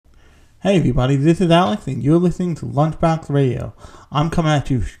Hey everybody, this is Alex and you're listening to Lunchbox Radio. I'm coming at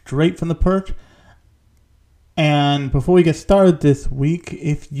you straight from the perch. And before we get started this week,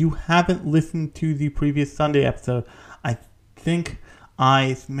 if you haven't listened to the previous Sunday episode, I think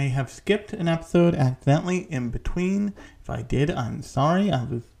I may have skipped an episode accidentally in between. If I did, I'm sorry. I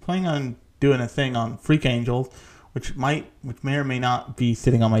was planning on doing a thing on Freak Angels, which may or may not be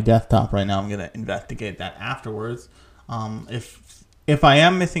sitting on my desktop right now. I'm going to investigate that afterwards. If I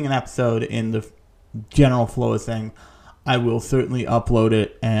am missing an episode in the general flow of thing, I will certainly upload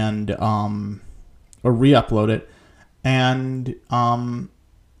it and or re-upload it and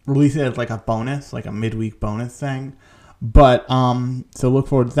release it as like a bonus, like a midweek bonus thing. But so look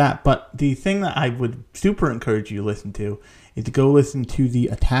forward to that. But the thing that I would super encourage you to listen to is to go listen to the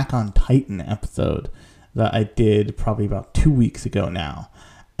Attack on Titan episode that I did probably about 2 weeks ago now,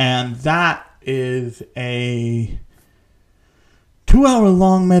 and that is a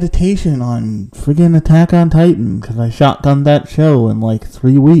 2-hour-long meditation on friggin' Attack on Titan, because I shotgunned that show in like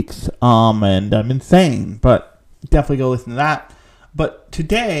 3 weeks, and I'm insane, but definitely go listen to that. But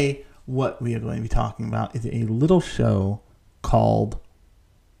today, what we are going to be talking about is a little show called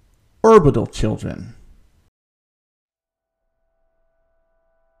Orbital Children.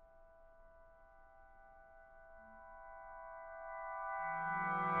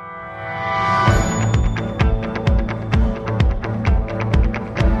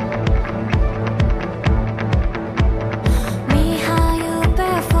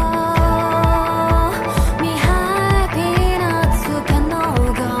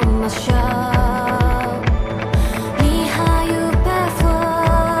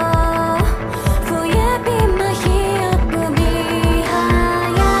 For you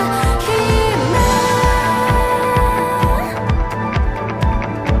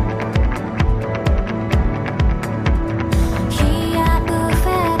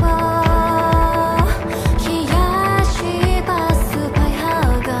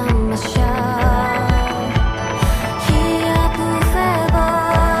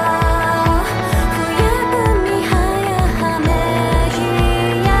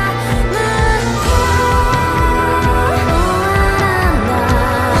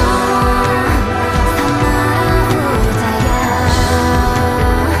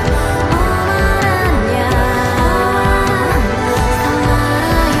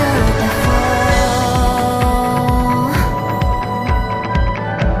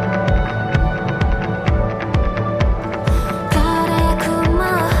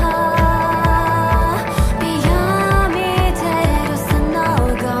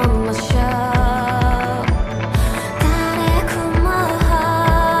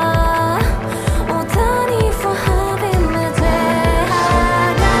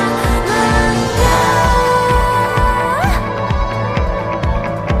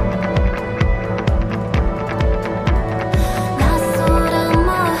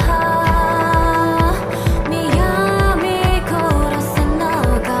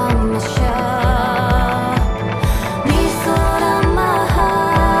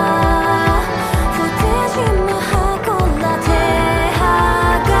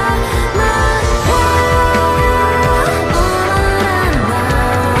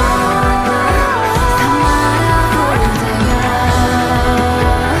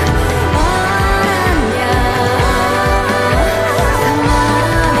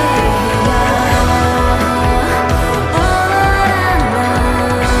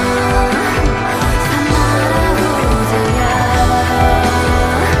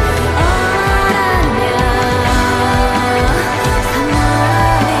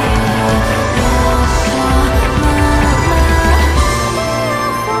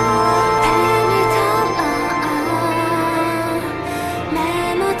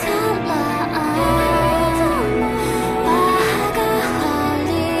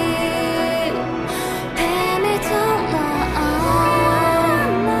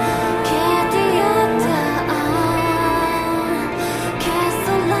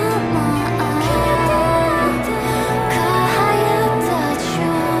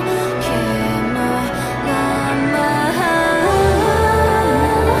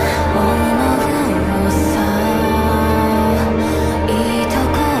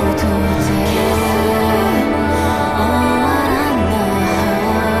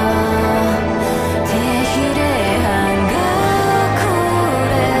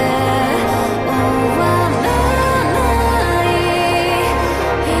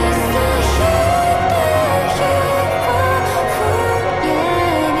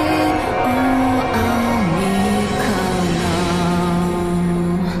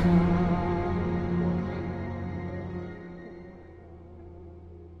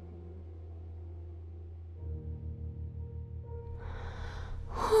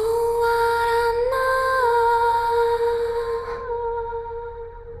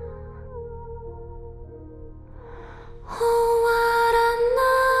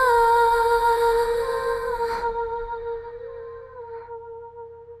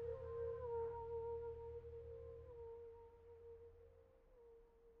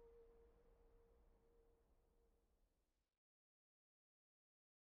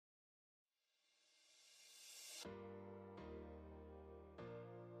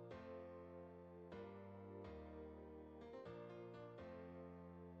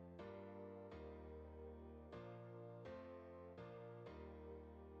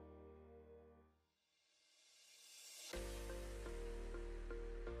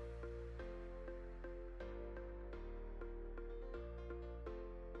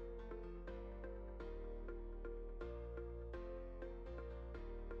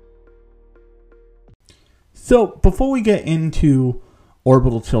So before we get into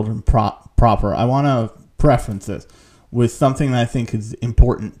Orbital Children proper, I want to preference this with something that I think is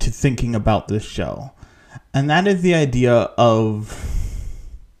important to thinking about this show. And that is the idea of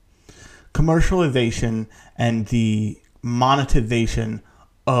commercialization and the monetization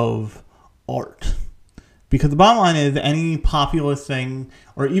of art. Because the bottom line is any popular thing,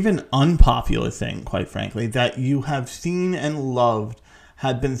 or even unpopular thing, quite frankly, that you have seen and loved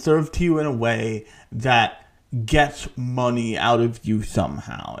had been served to you in a way that gets money out of you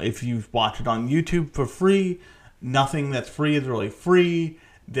somehow. If you watch it on YouTube for free, nothing that's free is really free.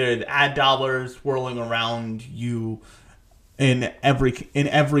 There's ad dollars swirling around you in every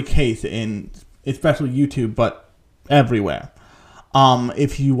case, in especially YouTube, but everywhere.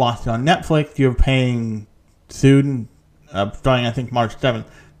 If you watch it on Netflix, you're paying soon, starting I think March 7th,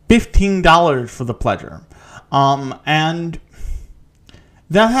 $15 for the pleasure. And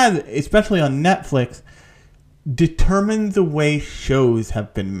that has, especially on Netflix, determined the way shows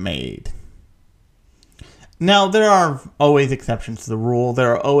have been made. Now, there are always exceptions to the rule.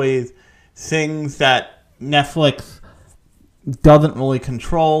 There are always things that Netflix doesn't really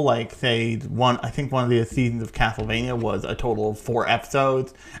control, like, say, I think one of the seasons of Castlevania was a total of 4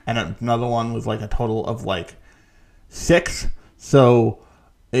 episodes, and another one was, like, a total of, like, 6. So,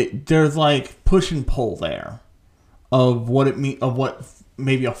 there's, like, push and pull there of what of what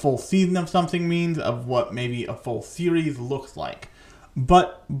maybe a full season of something means, of what maybe a full series looks like.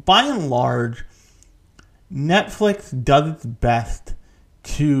 But, by and large, Netflix does its best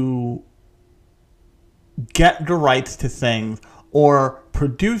to get the rights to things or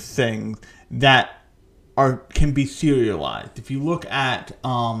produce things that can be serialized. If you look at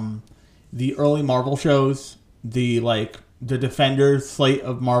the early Marvel shows, the Defenders slate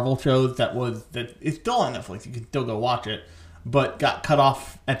of Marvel shows that is still on Netflix, you can still go watch it, but got cut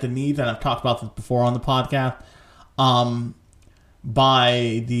off at the knees, and I've talked about this before on the podcast,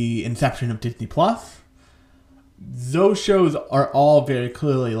 by the inception of Disney Plus. Those shows are all very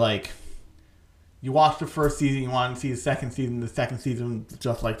clearly like, you watch the first season, you want to see the second season,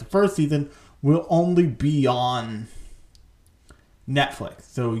 just like the first season, will only be on Netflix.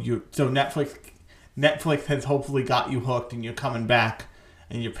 So Netflix has hopefully got you hooked, and you're coming back,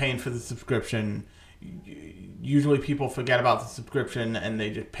 and you're paying for the subscription. Usually people forget about the subscription, and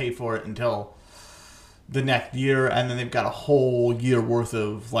they just pay for it until the next year, and then they've got a whole year worth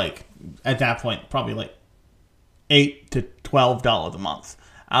of, like, at that point, probably like $8 to $12 a month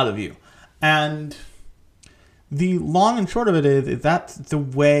out of you. And the long and short of it is that's the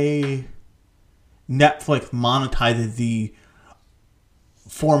way Netflix monetizes the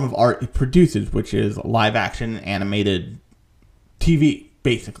form of art it produces, which is live action animated TV,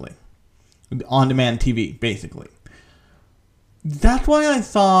 basically. On-demand TV, basically. That's why I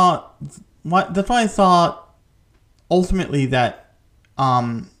thought ultimately that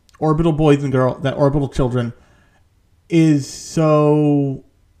Orbital Children is so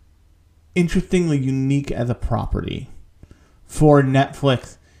interestingly unique as a property for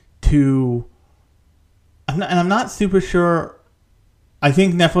Netflix to... I'm not super sure. I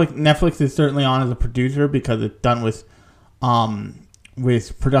think Netflix is certainly on as a producer because it's done with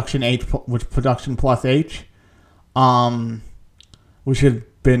Production Plus H, which has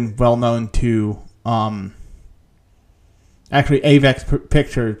been well known to... actually, Avex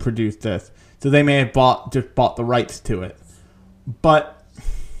Pictures produced this, so they may have bought the rights to it. But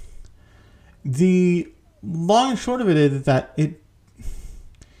the long and short of it is that it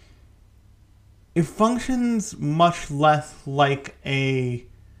functions much less like a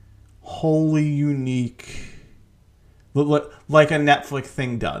wholly unique, like a Netflix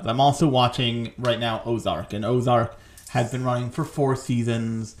thing does. I'm also watching right now Ozark, and Ozark has been running for 4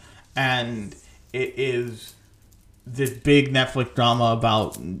 seasons, and it is this big Netflix drama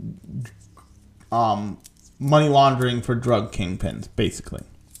about money laundering for drug kingpins, basically.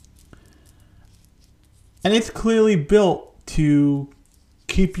 And it's clearly built to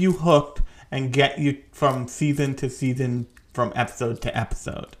keep you hooked and get you from season to season, from episode to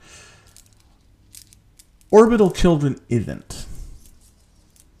episode. Orbital Children isn't.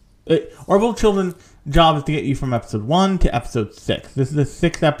 Orbital Children's job is to get you from episode 1 to episode 6. This is a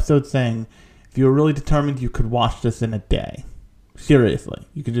 6 episode thing. If you were really determined, you could watch this in a day. Seriously.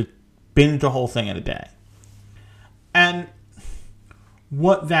 You could just binge the whole thing in a day. And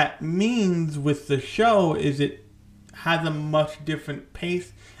what that means with the show is it has a much different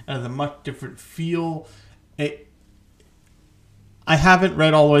pace and has a much different feel. I haven't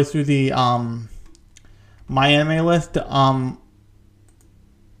read all the way through the My Anime List.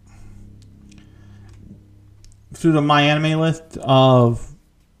 Through the My Anime List of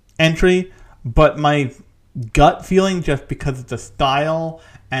entry, but my gut feeling, just because of the style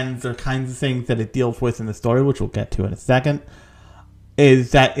and the kinds of things that it deals with in the story, which we'll get to in a second,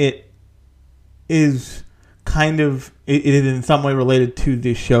 is that it is it is in some way related to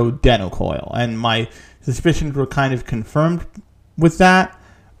the show Denocoil. And my suspicions were kind of confirmed with that,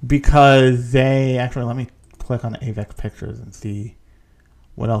 because they... Actually, let me click on Avex Pictures and see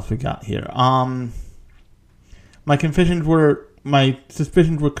what else we got here. My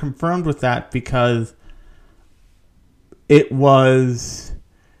suspicions were confirmed with that, because it was...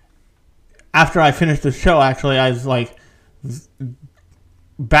 After I finished the show, actually, I was like...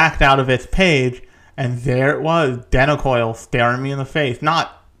 backed out of its page, and there it was, Denocoil staring me in the face.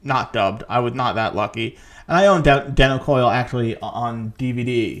 Not dubbed. I was not that lucky. And I own Denocoil actually on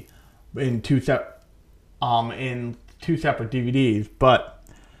DVD in two separate DVDs. But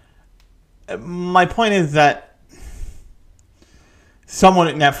my point is that someone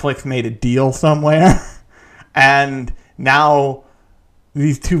at Netflix made a deal somewhere, and now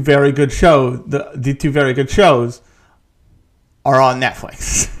these two very good shows, the two very good shows, are on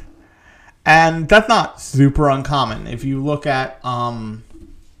Netflix. And that's not super uncommon. If you look at a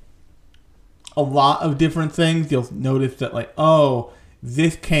lot of different things, you'll notice that, like, oh,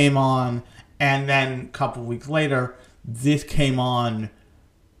 this came on, and then a couple weeks later, this came on,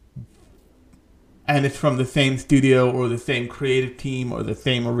 and it's from the same studio or the same creative team or the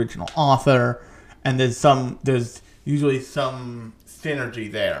same original author, and there's usually some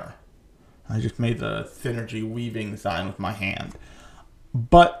synergy there. I just made the synergy weaving sign with my hand.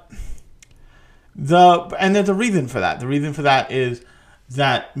 But there's a reason for that. The reason for that is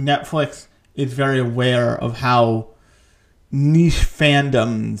that Netflix is very aware of how niche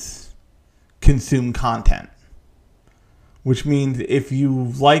fandoms consume content. Which means if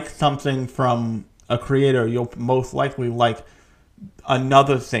you like something from a creator, you'll most likely like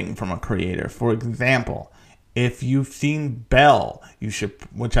another thing from a creator. For example, if you've seen Belle, you should,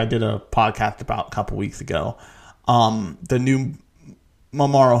 which I did a podcast about a couple weeks ago, the new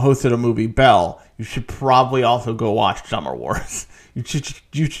Mamoru Hosoda movie Belle, you should probably also go watch Summer Wars. You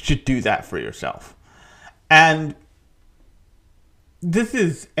should do that for yourself. And this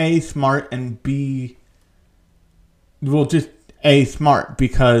is A, smart, and B, well, just A, smart,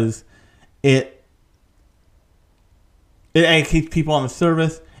 because it keeps people on the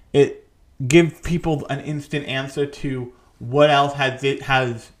service. It gives people an instant answer to what else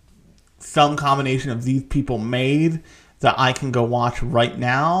has some combination of these people made that I can go watch right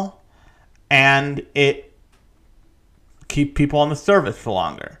now, and it keeps people on the service for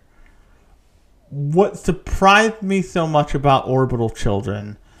longer. What surprised me so much about Orbital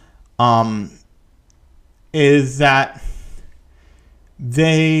Children is that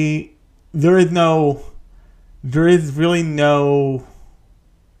there is really no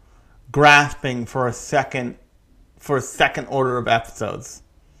grasping for a second order of episodes.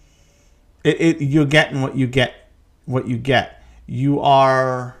 You're getting what you get. You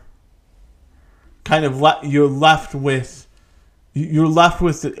are kind of you're left with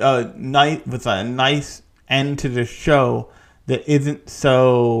a nice end to the show that isn't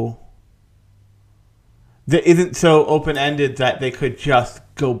so open-ended that they could just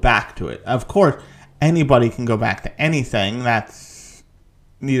go back to it. Of course, anybody can go back to anything. That's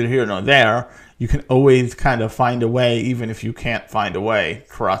neither here nor there. You can always kind of find a way, even if you can't find a way.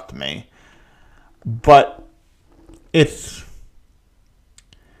 Trust me. But it's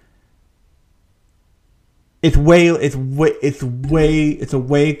a way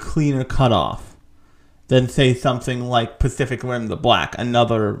cleaner cutoff than, say, something like Pacific Rim: The Black,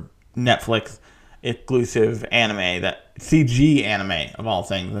 another Netflix exclusive anime, that CG anime of all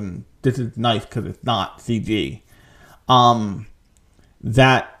things, and this is nice because it's not CG.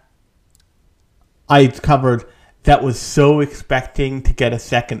 That I covered, that was so expecting to get a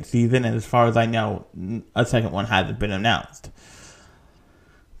second season, and as far as I know, a second one hasn't been announced.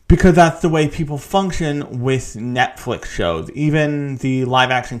 Because that's the way people function with Netflix shows. Even the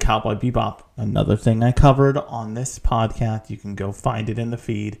live-action Cowboy Bebop, another thing I covered on this podcast, you can go find it in the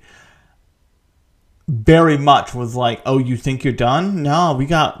feed, very much was like, oh, you think you're done? No, we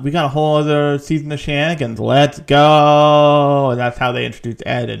got a whole other season of shenanigans. Let's go. And that's how they introduced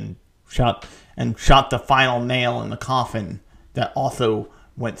Ed and shot the final nail in the coffin that also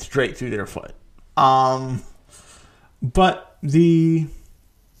went straight through their foot. But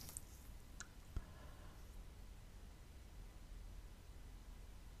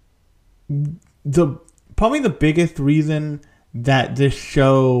probably the biggest reason that this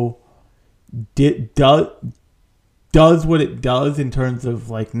show does what it does in terms of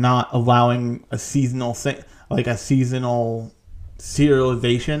like not allowing a seasonal thing, like a seasonal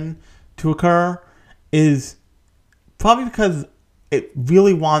serialization to occur, is probably because it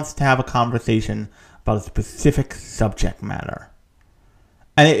really wants to have a conversation about a specific subject matter.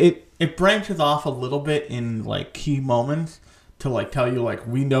 And it branches off a little bit in like key moments to like tell you like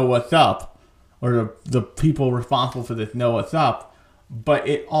we know what's up, or the people responsible for this know what's up, but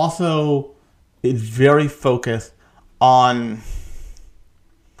it also is very focused on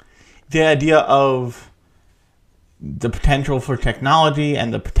the idea of the potential for technology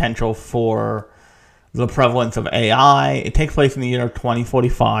and the potential for the prevalence of AI. It takes place in the year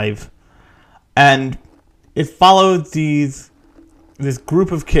 2045, and it follows this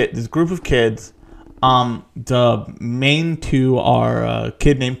group of kids. The main two are a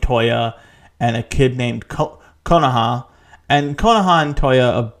kid named Toya and a kid named Konoha. And Konoha and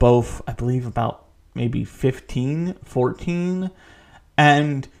Toya are both, I believe, about maybe 15, 14.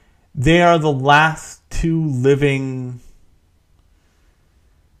 And they are the last two living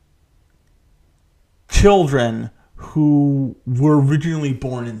children who were originally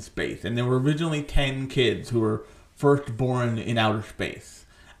born in space. And there were originally 10 kids who were first born in outer space.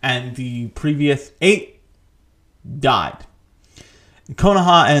 And the previous 8 died.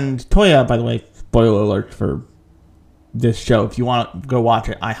 Konoha and Toya, by the way, spoiler alert for this show. If you want to go watch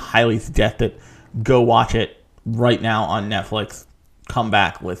it, I highly suggest it. Go watch it right now on Netflix. Come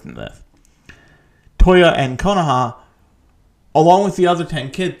back, listen to this. Toya and Konoha, along with the other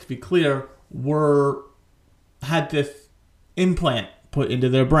 10 kids, to be clear, had this implant put into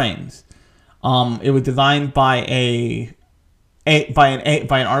their brains. It was designed by an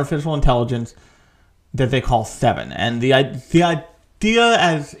artificial intelligence that they call Seven, and the idea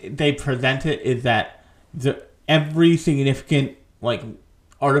as they present it is that every significant like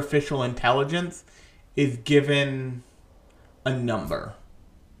artificial intelligence is given a number.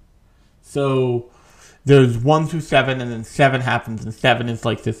 So there's 1 through 7, and then 7 happens, and 7 is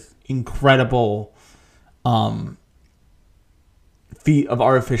like this incredible feat of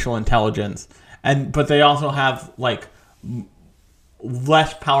artificial intelligence. But they also have like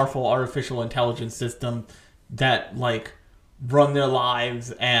less powerful artificial intelligence systems that like run their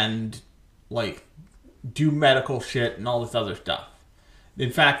lives and like do medical shit and all this other stuff. In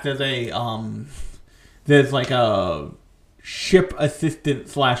fact, there's like a ship assistant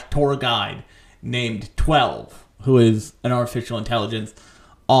 / tour guide named 12, who is an artificial intelligence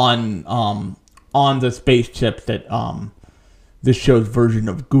on the spaceship that this show's version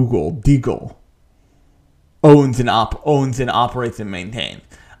of Google, Deagle, owns and operates and maintains.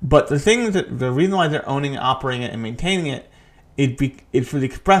 But the reason why they're owning, operating it, and maintaining it is for the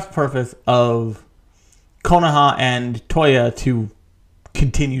express purpose of Konoha and Toya to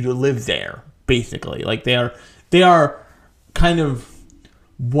continue to live there, basically. Like they are kind of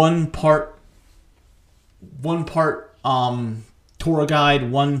one part tour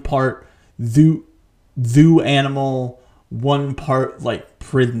guide, one part zoo animal, one part like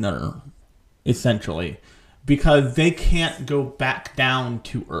prisoner, essentially, because they can't go back down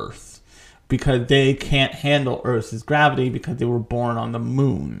to Earth, because they can't handle Earth's gravity because they were born on the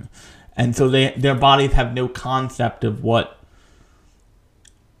moon. And so their bodies have no concept of what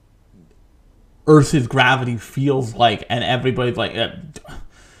Earth's gravity feels like, and everybody's like,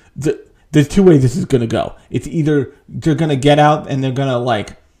 there's two ways this is going to go. It's either they're going to get out and they're going to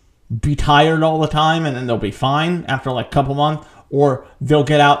like be tired all the time and then they'll be fine after like a couple months, or they'll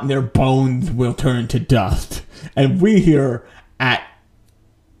get out and their bones will turn to dust. And we here at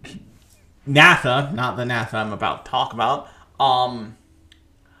NASA, not the NASA I'm about to talk about,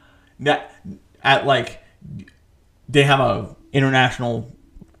 they have a international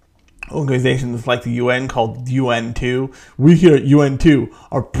organization that's like the UN called UN2. We here at UN2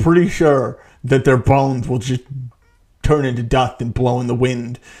 are pretty sure that their bones will just turn into dust and blow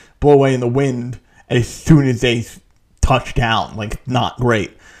away in the wind as soon as they touch down. Like, not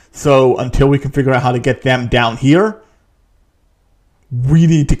great. So until we can figure out how to get them down here, we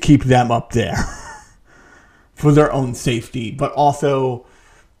need to keep them up there for their own safety. But also,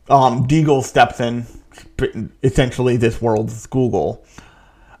 Deagle steps in, essentially this world's Google,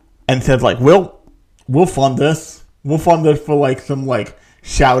 and says like, we'll fund this. We'll fund this for like some like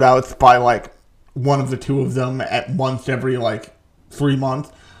shout outs by like one of the two of them at once every like 3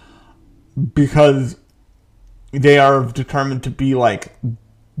 months, because they are determined to be like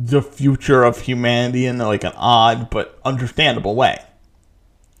the future of humanity in like an odd but understandable way.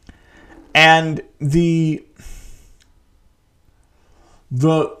 And the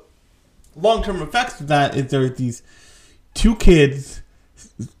long-term effects of that is there's these two kids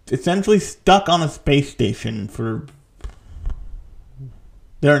essentially stuck on a space station for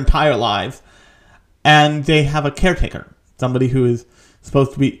their entire lives, and they have a caretaker, somebody who is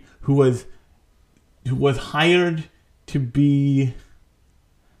supposed to be, who was was hired to be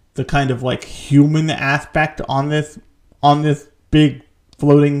the kind of like human aspect on this big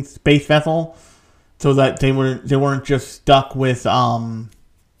floating space vessel, so that they weren't just stuck with 12.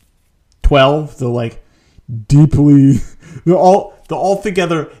 So like deeply, they're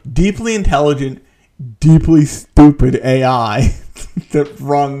altogether deeply intelligent, deeply stupid AI that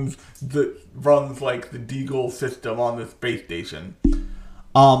runs like the Deagle system on the space station.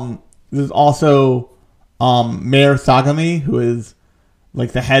 There's also Mayor Sagami, who is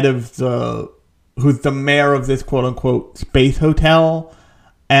like the head of who's the mayor of this quote unquote space hotel,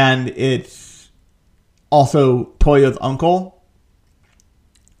 and it's also Toya's uncle.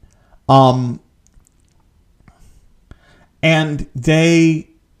 And they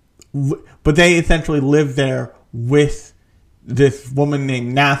essentially live there with this woman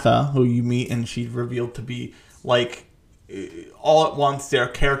named NASA, who you meet, and she's revealed to be like all at once their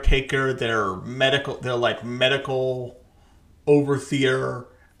caretaker, their medical overseer,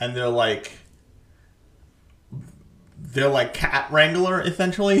 and they're like cat wrangler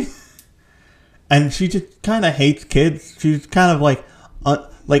essentially. And she just kind of hates kids. She's kind of like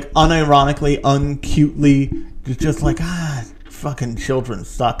unironically, uncutely, just like, fucking children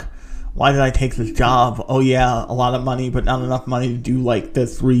suck. Why did I take this job? Oh yeah, a lot of money, but not enough money to do like the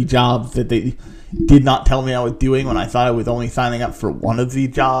 3 jobs that they did not tell me I was doing when I thought I was only signing up for one of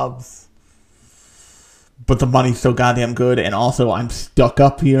these jobs. But the money's so goddamn good, and also I'm stuck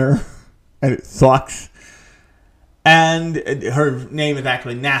up here, and it sucks. And her name is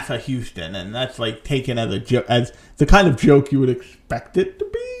actually NASA Houston, and that's like taken as as the kind of joke you would expect it to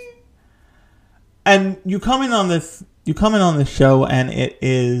be. And you come in on this show, and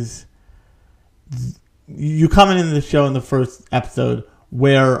you come in the show in the first episode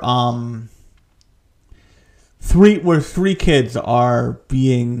where three kids who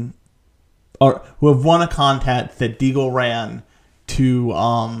have won a contest that Deagle ran to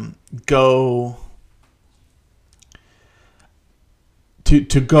go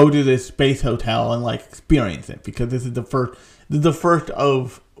to this space hotel and like experience it, because this is the first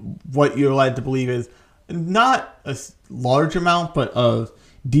of what you're led to believe is not a large amount, but a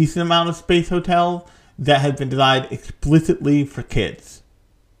decent amount of space hotels that have been designed explicitly for kids,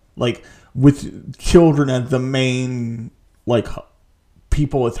 like with children as the main like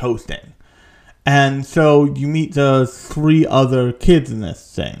people it's hosting. And so you meet the 3 other kids in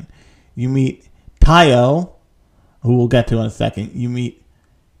this thing. You meet Tayo, who we'll get to in a second. You meet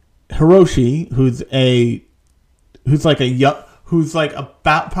Hiroshi, who's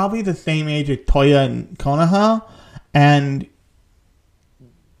about probably the same age as Toya and Konoha, and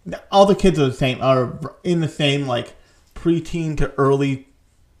all the kids are in the same like preteen to early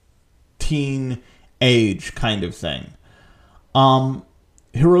teen age kind of thing.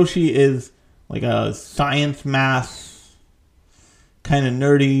 Hiroshi is like a science math kind of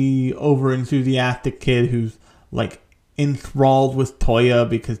nerdy, over enthusiastic kid who's like enthralled with Toya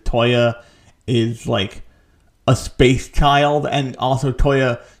because Toya is like a space child, and also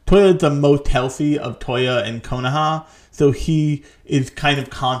Toya is the most healthy of Toya and Konoha, so he is kind of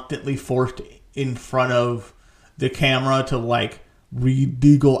constantly forced in front of the camera to like read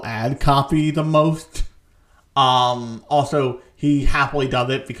Deagle ad copy the most. Also, he happily does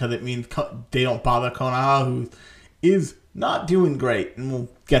it because it means they don't bother Konoha, who is not doing great, and we'll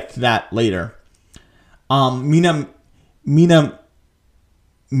get to that later. Mina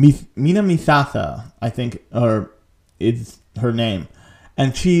Misasa, I think, or is her name,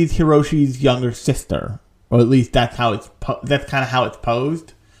 and she's Hiroshi's younger sister, or at least that's how that's kind of how it's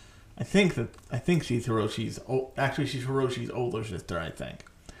posed. I think she's Hiroshi's. Actually, she's Hiroshi's older sister, I think.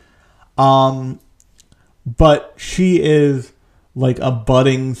 But she is like a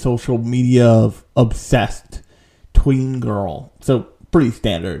budding social media obsessed tween girl, so pretty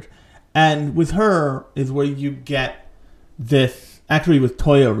standard. And with her is where you get this. Actually, with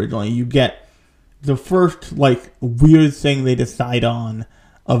Toya originally, you get the first like weird thing they decide on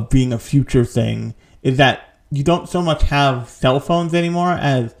of being a future thing is that you don't so much have cell phones anymore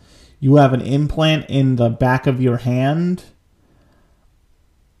as you have an implant in the back of your hand,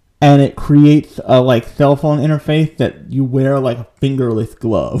 and it creates a like cell phone interface that you wear like a fingerless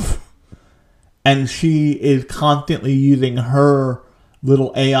glove. And she is constantly using her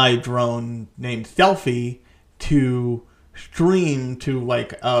little AI drone named Selfie to stream to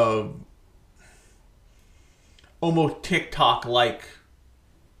like almost TikTok like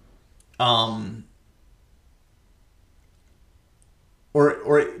or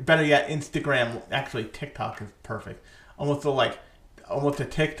better yet Instagram. Actually, TikTok is perfect. Almost a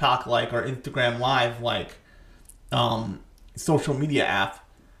TikTok like or Instagram Live like social media app.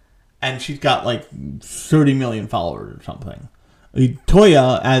 and she's got like 30 million followers or something.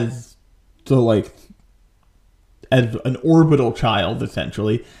 Toya, as an orbital child,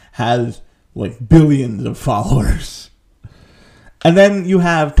 essentially, has like billions of followers. And then you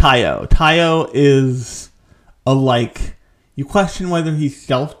have Tayo. Tayo is you question whether he's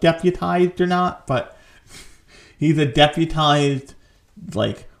self-deputized or not, but he's a deputized,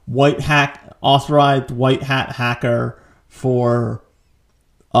 authorized white hat hacker for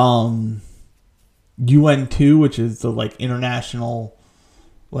UN2, which is the international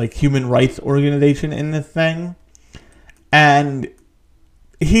human rights organization in this thing. And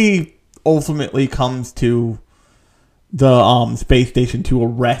he ultimately comes to the space station to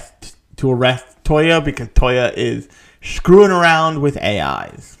arrest Toya, because Toya is screwing around with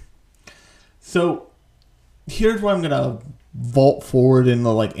AIs. So here's where I'm gonna vault forward in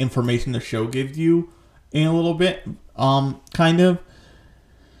the information the show gives you in a little bit, kind of.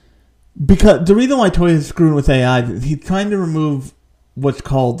 Because the reason why Toya is screwing with AI is he's trying to remove what's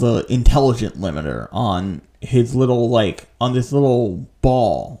called the intelligent limiter on his little, on this little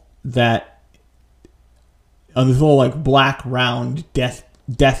ball on this little, black, round, Death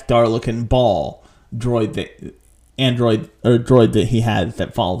Star-looking ball droid that he has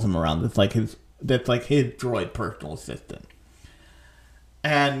that follows him around. That's his droid personal assistant.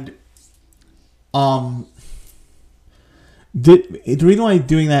 And, the reason why he's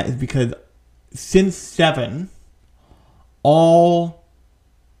doing that is because since 7, all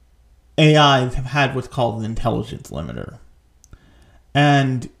AIs have had what's called an intelligence limiter.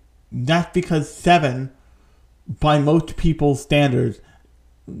 And that's because 7, by most people's standards,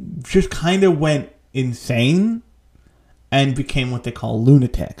 just kind of went insane and became what they call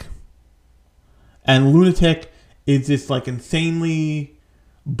lunatic. And lunatic is this insanely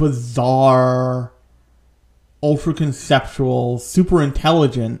bizarre, ultra conceptual, super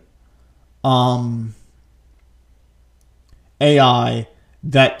intelligent AI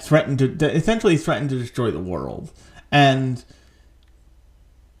that essentially threatened to destroy the world. And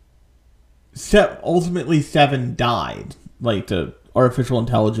ultimately 7 died. The artificial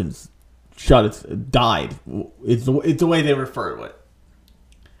intelligence died. It's the way they refer to it.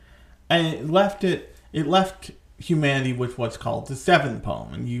 And it left humanity with what's called the 7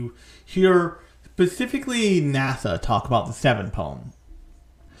 poem. And you hear specifically NASA talk about the 7 poem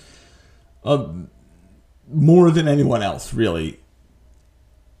more than anyone else, really.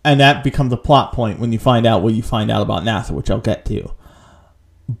 And that becomes a plot point when you find out what you find out about NASA, which I'll get to.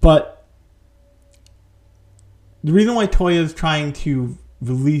 But the reason why Toya is trying to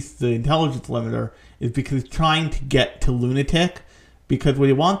release the intelligence limiter is because he's trying to get to lunatic. Because what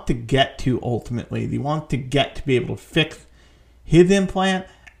he wants to get to ultimately, he wants to get to be able to fix his implant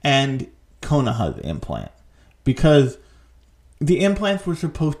and Konoha's implant. Because the implants were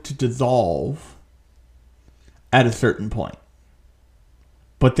supposed to dissolve at a certain point.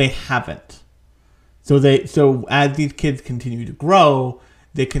 But they haven't. So as these kids continue to grow,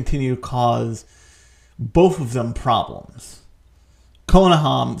 they continue to cause both of them problems.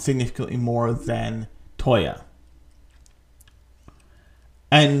 Konoha significantly more than Toya.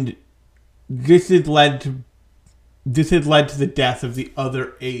 And this has led to the death of the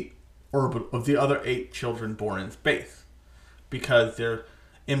other 8 children born in space, because their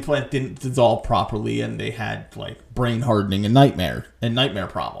implant didn't dissolve properly and they had brain hardening and nightmare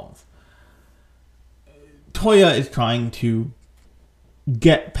problems. Toya is trying to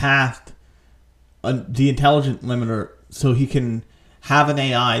get past the intelligent limiter so he can have an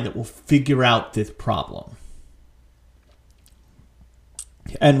AI that will figure out this problem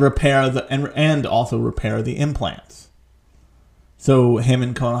and and also repair the implants. So him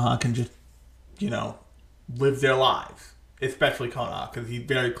and Konoha can just, live their lives. Especially Konoha, because he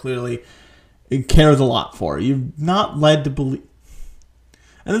very clearly cares a lot for her. You're not led to believe...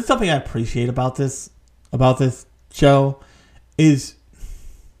 And this is something I appreciate about this show, is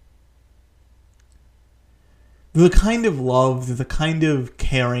there's a kind of love, there's a kind of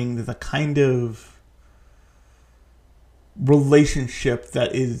caring, there's a kind of relationship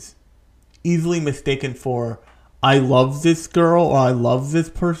that is easily mistaken for I love this girl or I love this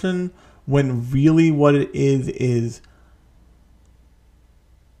person, when really what it is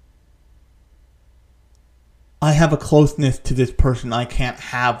I have a closeness to this person I can't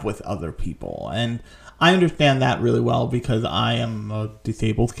have with other people. And I understand that really well because I am a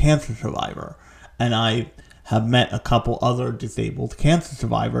disabled cancer survivor. And I have met a couple other disabled cancer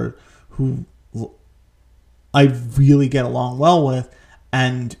survivors who I really get along well with.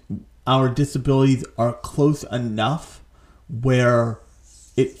 And our disabilities are close enough where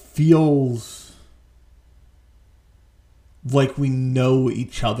it feels like we know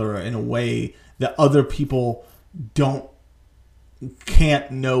each other in a way that other people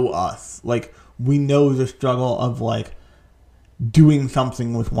can't know us. Like, we know the struggle of, like, doing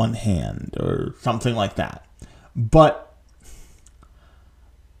something with one hand or something like that. But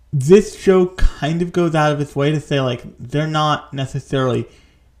this show kind of goes out of its way to say, like, they're not necessarily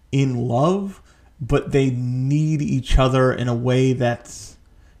in love, but they need each other in a way that's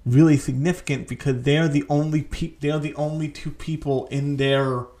really significant, because they're the only two people in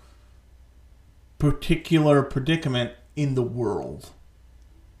their particular predicament in the world.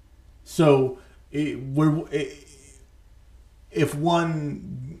 So if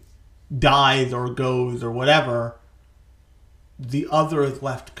one dies or goes or whatever, the other is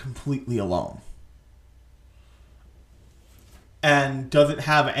left completely alone and doesn't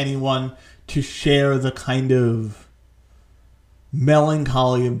have anyone to share the kind of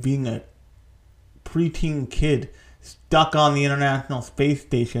melancholy of being a preteen kid stuck on the International Space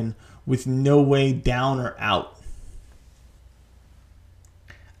Station with no way down or out.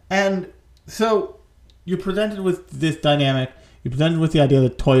 And so you're presented with this dynamic. You're presented with the idea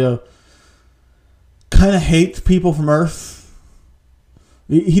that Toya kind of hates people from Earth.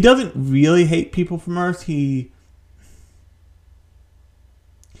 He doesn't really hate people from Earth. He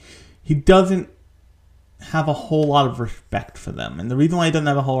doesn't have a whole lot of respect for them. And the reason why he doesn't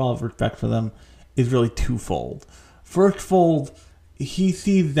have a whole lot of respect for them is really twofold. Firstfold, he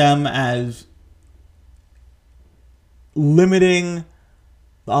sees them as limiting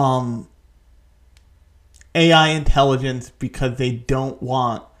AI intelligence because they don't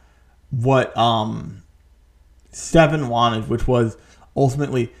want what Seven wanted, which was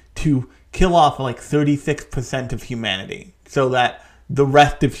ultimately to kill off like 36% of humanity so that the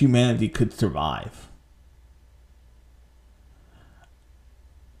rest of humanity could survive.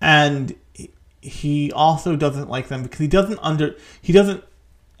 And he also doesn't like them because he doesn't,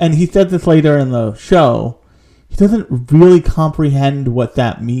 and he said this later in the show, he doesn't really comprehend what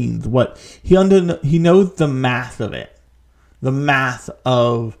that means. He knows the math of it. The math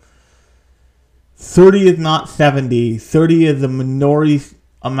of 30 is not 70. 30 is the minority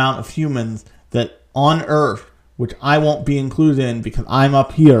amount of humans that on Earth, which I won't be included in because I'm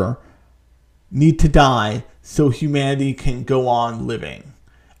up here, need to die so humanity can go on living.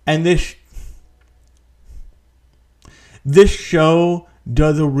 And this show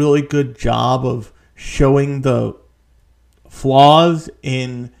does a really good job of showing the flaws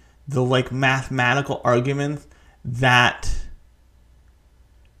in the like mathematical arguments that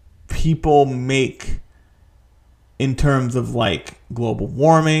people make in terms of like global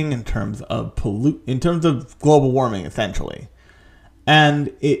warming, in terms of global warming essentially.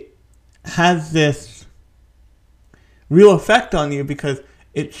 And it has this real effect on you because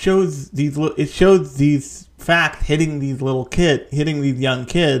it shows these facts hitting these young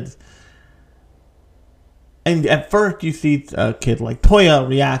kids. And at first you see a kid like Toya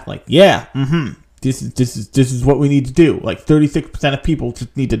react like, yeah, this is what we need to do. Like 36% of people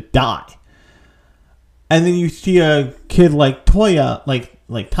just need to die. And then you see a kid like Toya,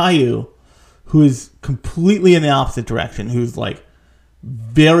 like Tayu, who is completely in the opposite direction, who's like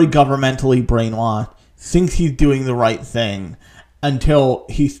very governmentally brainwashed, thinks he's doing the right thing until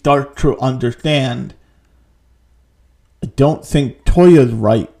he starts to understand, I don't think Toya's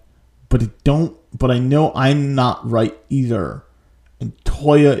right, but I know I'm not right either. And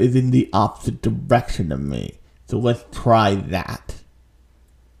Toya is in the opposite direction of me. So let's try that.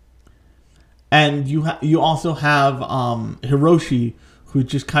 And you also have Hiroshi, who's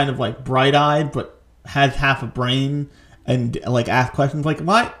just kind of like bright-eyed, but has half a brain, and like asks questions like,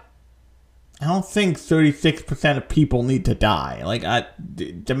 "What? I don't think 36% of people need to die." Like,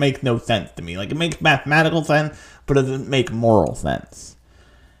 that makes no sense to me. Like, it makes mathematical sense, but it doesn't make moral sense.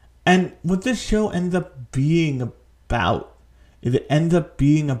 And what this show ends up being about is it ends up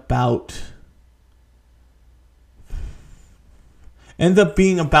being about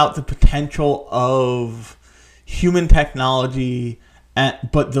the potential of human technology,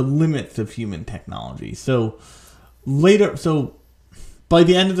 but the limits of human technology. So by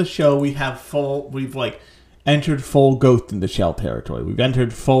the end of the show, we've entered full Ghost in the Shell territory. We've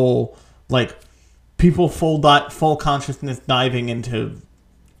entered full consciousness diving into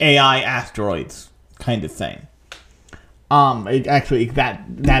AI asteroids kind of thing.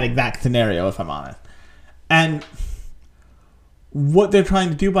 That exact scenario, if I'm honest. And what they're trying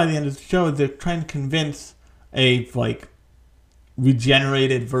to do by the end of the show is they're trying to convince a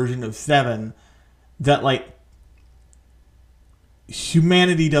regenerated version of Seven that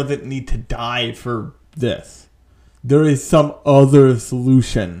humanity doesn't need to die for this. There is some other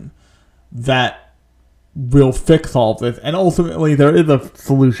solution that will fix all of this, and ultimately there is a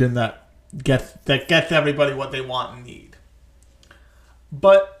solution that gets everybody what they want and need.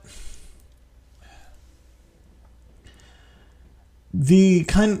 But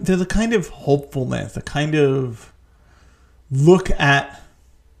there's a kind of hopefulness, a kind of look at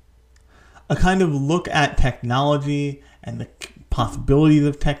technology and the possibilities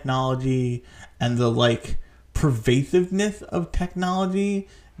of technology and the like pervasiveness of technology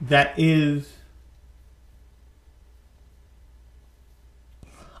that is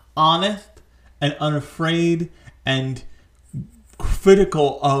honest and unafraid and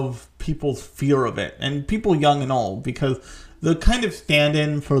critical of people's fear of it, and people young and old, because the kind of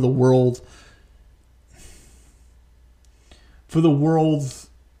stand-in for the world's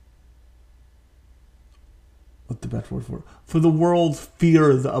what's the best word for it? For the world's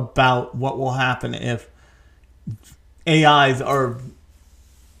fears about what will happen if AIs are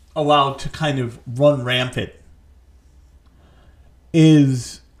allowed to kind of run rampant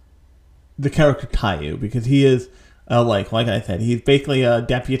is the character Taiyu, because he is like I said, he's basically a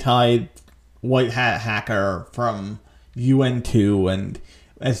deputized white hat hacker from UN2, and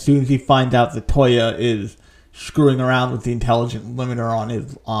as soon as he finds out that Toya is screwing around with the intelligent limiter on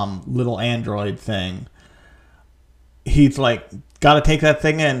his little android thing, he's like, gotta take that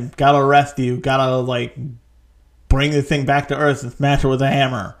thing in, gotta arrest you, gotta like bring the thing back to Earth and smash it with a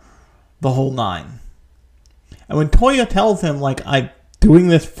hammer, the whole nine. And when Toya tells him, like, I'm doing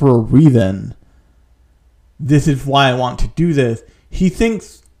this for a reason, this is why I want to do this, he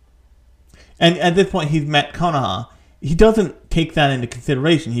thinks, and at this point he's met Konoha, he doesn't take that into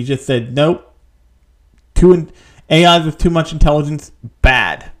consideration. He just said, nope, AIs with too much intelligence,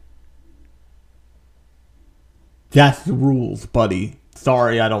 bad. That's the rules, buddy.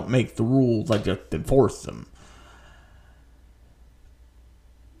 Sorry, I don't make the rules, I just enforce them.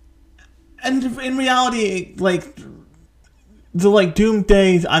 And in reality, like, the like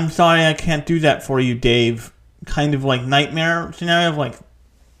Doomsday's I'm sorry I can't do that for you, Dave, kind of like nightmare scenario of like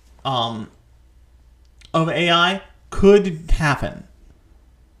of AI could happen.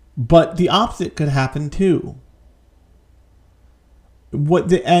 But the opposite could happen too. What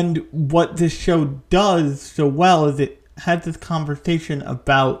this show does so well is it has this conversation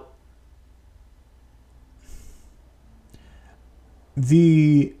about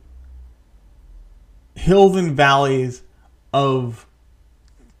the hills and valleys of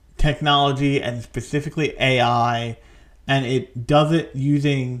technology and specifically AI, and it does it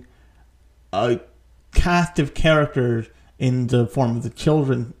using a cast of characters in the form of the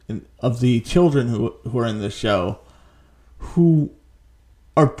children who are in the show, who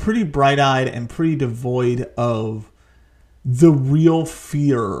are pretty bright-eyed and pretty devoid of the real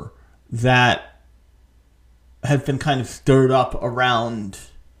fear that has been kind of stirred up around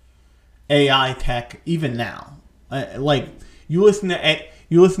AI tech even now. Like, you listen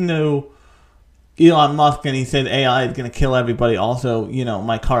to Elon Musk and he said AI is going to kill everybody. Also,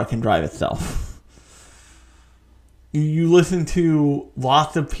 my car can drive itself. You listen to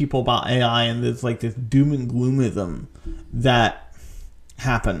lots of people about AI and there's like this doom and gloomism that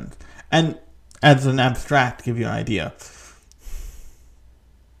happens. And as an abstract, to give you an idea,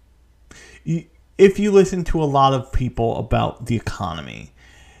 if you listen to a lot of people about the economy,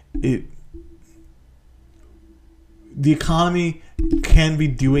 the economy can be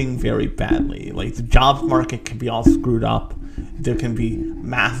doing very badly. Like, the jobs market can be all screwed up. There can be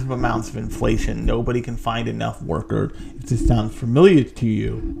massive amounts of inflation. Nobody can find enough workers. If this sounds familiar to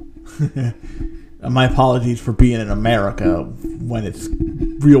you, my apologies for being in America when it's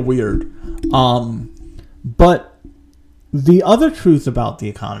real weird. But the other truth about the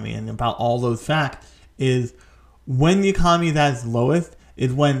economy and about all those facts is when the economy is at its lowest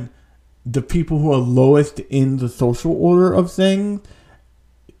is when the people who are lowest in the social order of things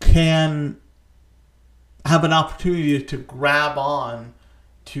can have an opportunity to grab on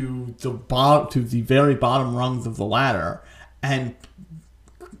to the very bottom rungs of the ladder and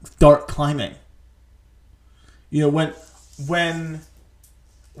start climbing. When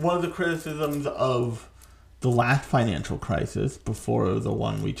one of the criticisms of the last financial crisis, before the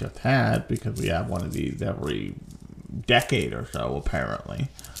one we just had, because we have one of these every decade or so apparently,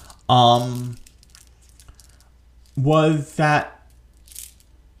 was that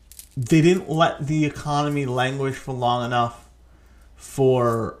they didn't let the economy languish for long enough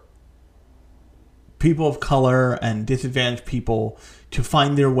for people of color and disadvantaged people to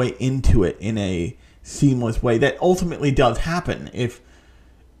find their way into it in a seamless way. That ultimately does happen. If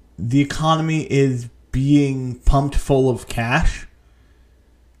the economy is being pumped full of cash,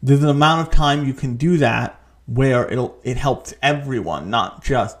 there's an amount of time you can do that where it helps everyone, not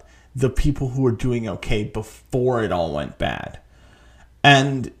just the people who were doing okay before it all went bad.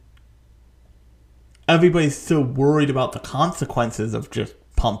 And everybody's so worried about the consequences of just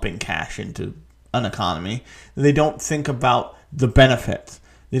pumping cash into an economy that they don't think about the benefits.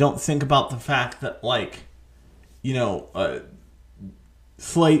 They don't think about the fact that, like, you know,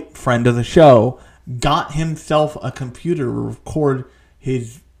 Slate, friend of the show, got himself a computer to record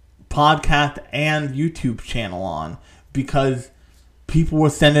his podcast and YouTube channel on because people were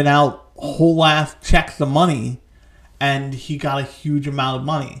sending out whole ass checks of money and he got a huge amount of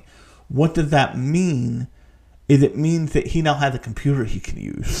money. What does that mean? Is it means that he now has a computer he can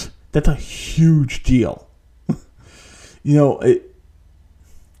use. That's a huge deal. You know,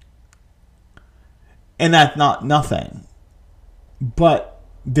 and that's not nothing. But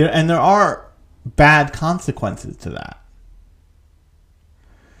there are bad consequences to that.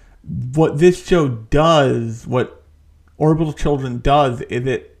 What this show does, what Orbital Children does, is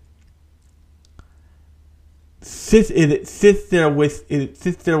it sits there with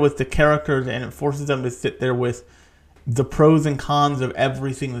the characters and it forces them to sit there with the pros and cons of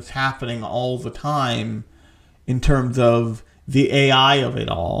everything that's happening all the time in terms of the AI of it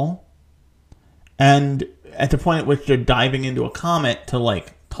all. And at the point at which they're diving into a comet to,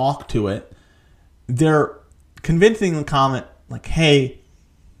 like, talk to it, they're convincing the comet, like, hey,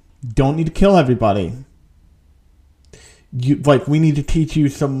 don't need to kill everybody. We need to teach you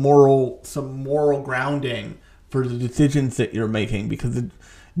some moral grounding for the decisions that you're making, because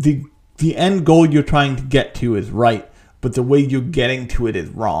the end goal you're trying to get to is right, but the way you're getting to it is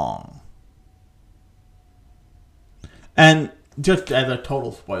wrong. And just as a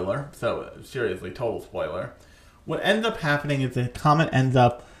total spoiler, so seriously, total spoiler, what ends up happening is the comet ends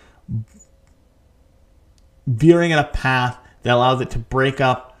up veering in a path that allows it to break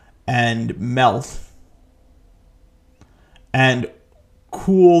up and melt and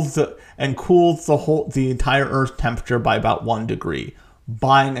cools the entire Earth's temperature by about 1 degree,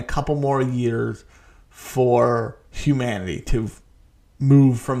 buying a couple more years for humanity to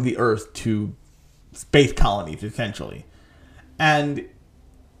move from the Earth to space colonies, essentially. And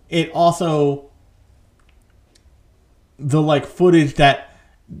it also, the, like, footage that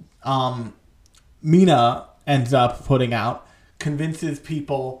Mina ends up putting out convinces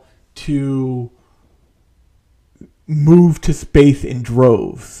people to move to space in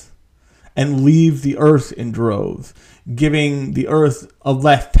droves and leave the Earth in droves, giving the Earth a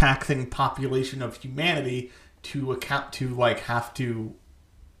less taxing population of humanity to have to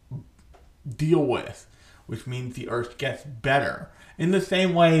deal with, which means the Earth gets better. In the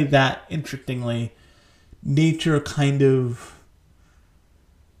same way that, interestingly, nature kind of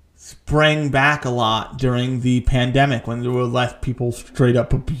sprang back a lot during the pandemic when there were less people straight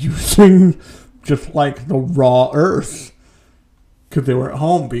up abusing just like the raw Earth because they were at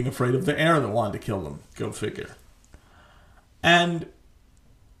home being afraid of the air that wanted to kill them. Go figure. And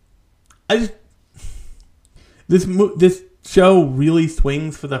this show really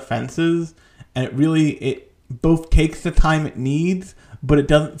swings for the fences, and it both takes the time it needs, but it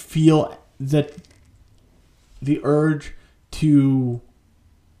doesn't feel that the urge to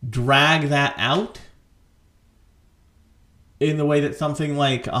drag that out in the way that something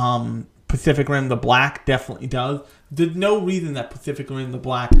like Pacific Rim the Black definitely does. There's no reason that Pacific Rim the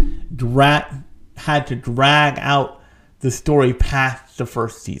Black had to drag out the story past the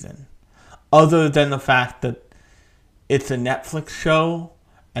first season, other than the fact that it's a Netflix show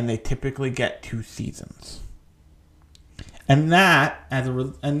and they typically get 2 seasons, and that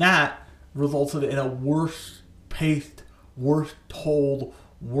resulted in a worse paced, worse told,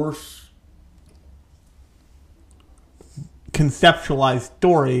 worse conceptualized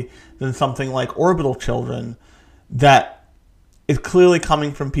story than something like Orbital Children that is clearly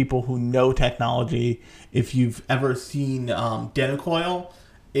coming from people who know technology. If you've ever seen Denocoil,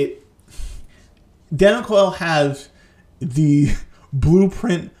 Denocoil has the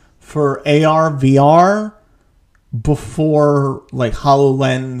blueprint for AR, VR before like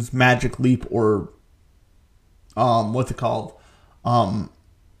HoloLens, Magic Leap, or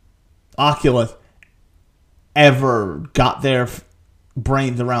Oculus ever got their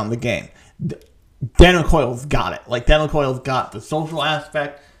brains around the game. Denocoil's got it. Like, Denocoil's got the social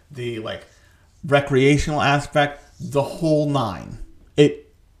aspect, the like recreational aspect, the whole nine.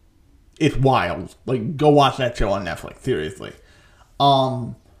 It's wild. Like, go watch that show on Netflix, seriously.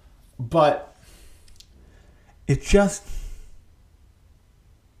 But it's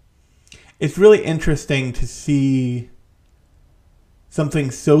really interesting to see something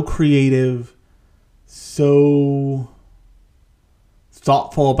so creative, so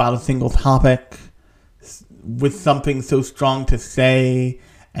thoughtful about a single topic, with something so strong to say,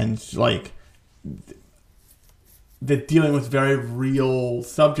 and like they're dealing with very real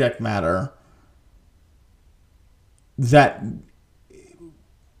subject matter that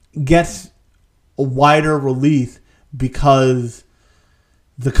gets a wider release because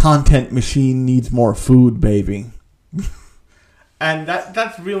the content machine needs more food, baby. And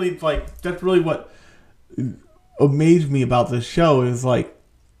that's really what amazed me about this show is like,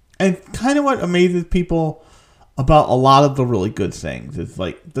 and kind of what amazes people about a lot of the really good things is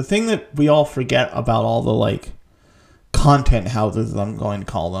like the thing that we all forget about all the like content houses, I'm going to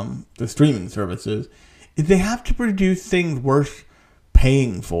call them, the streaming services, is they have to produce things worth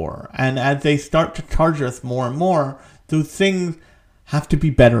paying for. And as they start to charge us more and more, those things have to be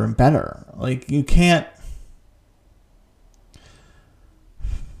better and better. Like, you can't...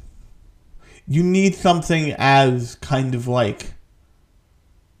 You need something as kind of like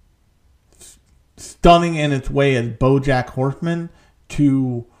stunning in its way as BoJack Horseman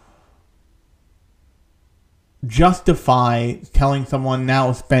to justify telling someone,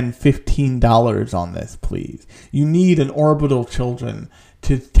 now spend $15 on this, please. You need an Orbital Children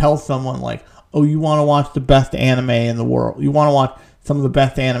to tell someone like, oh, you want to watch the best anime in the world, you want to watch some of the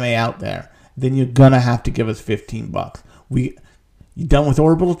best anime out there, then you're gonna have to give us $15. You done with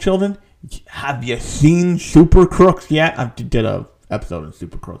Orbital Children? Have you seen Super Crooks yet? I did a episode of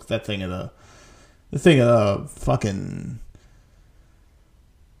Super Crooks. That thing of the fucking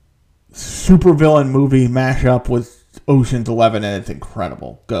supervillain movie mashup with Ocean's 11, and it's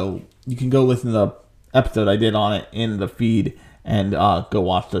incredible. You can go listen to the episode I did on it in the feed, and go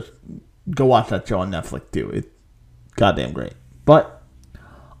watch that show on Netflix too. It's goddamn great. But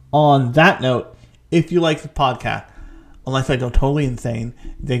on that note, if you like the podcast, unless I go totally insane,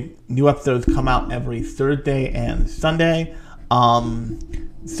 the new episodes come out every Thursday and Sunday.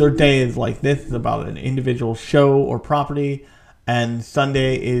 Thursday is like this, is about an individual show or property, and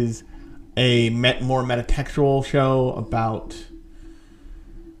Sunday is a more metatextual show about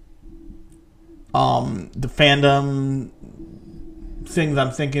the fandom, things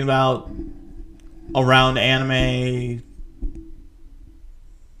I'm thinking about around anime,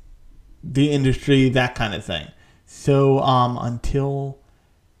 the industry, that kind of thing. So until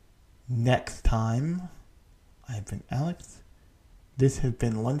next time, I've been Alex. This has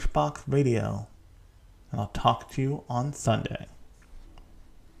been Lunchbox Radio, and I'll talk to you on Sunday.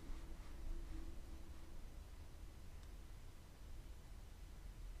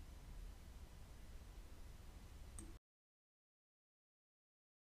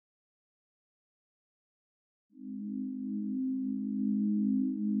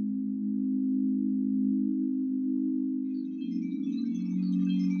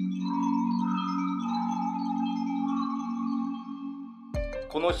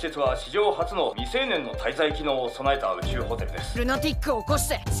この施設は史上初の未成年の滞在機能を備えた宇宙ホテルです。ルナティックを起こし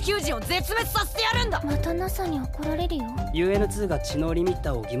て地球人を絶滅させてやるんだ。また NASA に怒られるよ。 UN2 が知能リミッ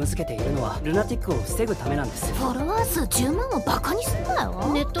ターを義務付けているのはルナティックを防ぐためなんです。フォロワー数10万をバカにすんなよ。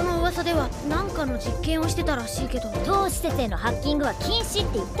ネットの噂では何かの実験をしてたらしいけど、当施設へのハッキングは禁止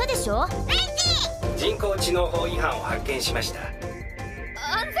って言ったでしょ。人工知能法違反を発見しました。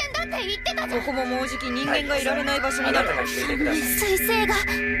安全だって言ってたじゃん。ここももうじき人間がいられない場所になる。彗星が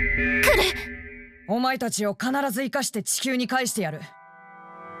来る。お前たちを必ず生かして地球に返してやる。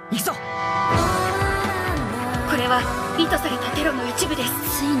行くぞ。これは意図されたテロの一部です。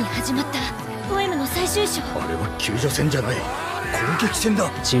ついに始まったポエムの最終章。あれは救助戦じゃない、攻撃戦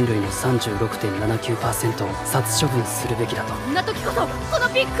だ。人類の 36.79% を殺処分するべきだと。こんな時こそこの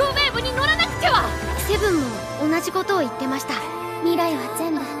ビッグウェーブに乗らなくては。セブンも同じことを言ってました。未来は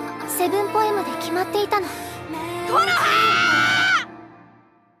全部セブンポエムで決まっていたの。コノハ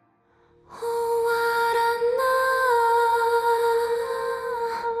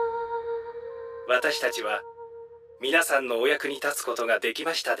私たちは皆さんのお役に立つことができ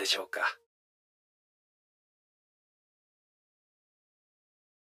ましたでしょうか。